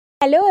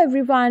Hello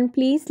everyone,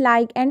 please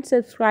like and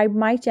subscribe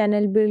my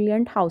channel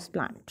Brilliant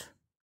Houseplant.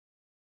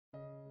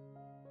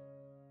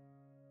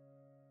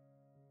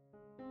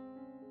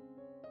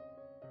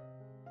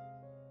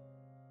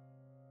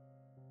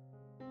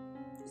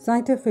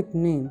 Scientific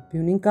name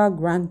Punica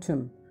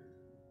grantum.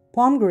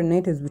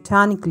 Pomegranate is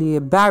botanically a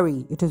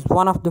berry. It is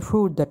one of the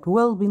fruit that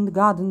will be in the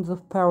gardens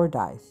of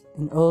paradise.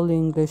 In early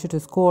English, it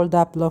is called the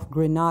apple of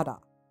Grenada.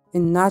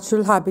 In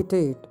natural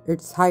habitat,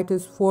 its height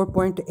is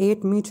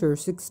 4.8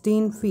 meters,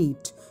 16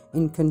 feet.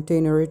 In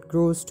container, it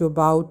grows to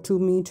about 2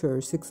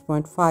 meters,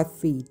 6.5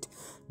 feet.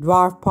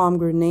 Dwarf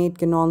pomegranate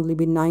can only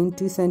be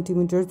 90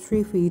 centimeters,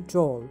 3 feet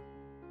tall.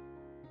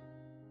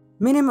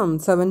 Minimum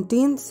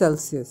 17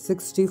 Celsius,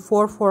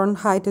 64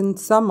 Fahrenheit in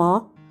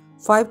summer,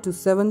 5 to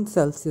 7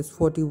 Celsius,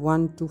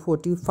 41 to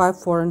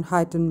 45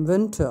 Fahrenheit in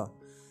winter,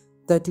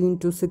 13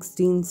 to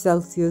 16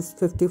 Celsius,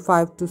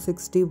 55 to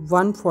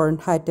 61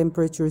 Fahrenheit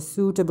temperature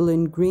suitable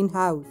in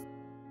greenhouse.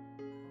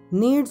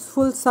 Needs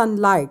full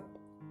sunlight.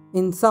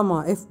 In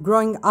summer, if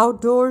growing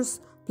outdoors,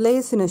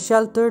 place in a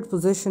sheltered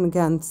position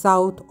against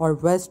south or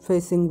west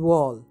facing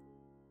wall.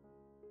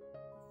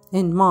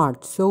 In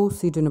March, sow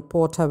seed in a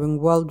pot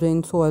having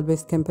well-drained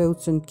soil-based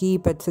compost and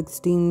keep at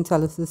 16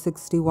 Celsius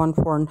 61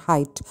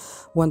 Fahrenheit.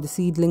 When the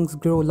seedlings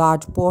grow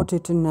large, pot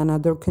it in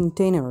another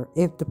container.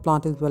 If the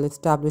plant is well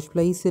established,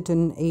 place it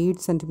in an 8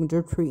 cm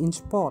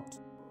 3-inch pot.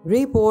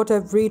 Repot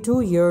every 2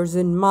 years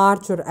in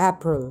March or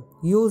April.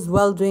 Use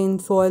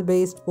well-drained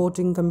soil-based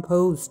potting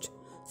compost.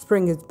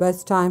 Spring is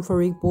best time for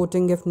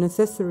repotting if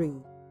necessary.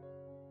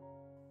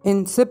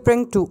 In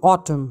spring to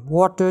autumn,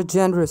 water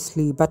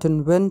generously, but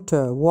in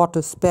winter,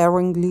 water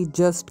sparingly,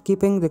 just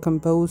keeping the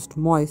compost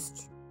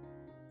moist.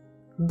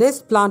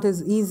 This plant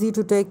is easy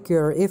to take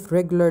care if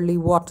regularly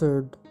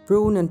watered.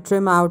 Prune and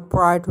trim out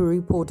prior to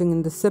repotting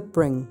in the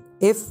spring.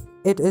 If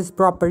it is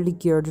properly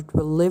cared, it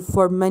will live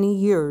for many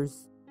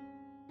years.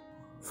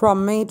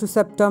 From May to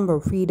September,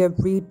 feed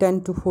every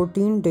 10 to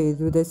 14 days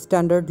with a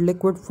standard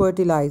liquid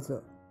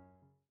fertilizer.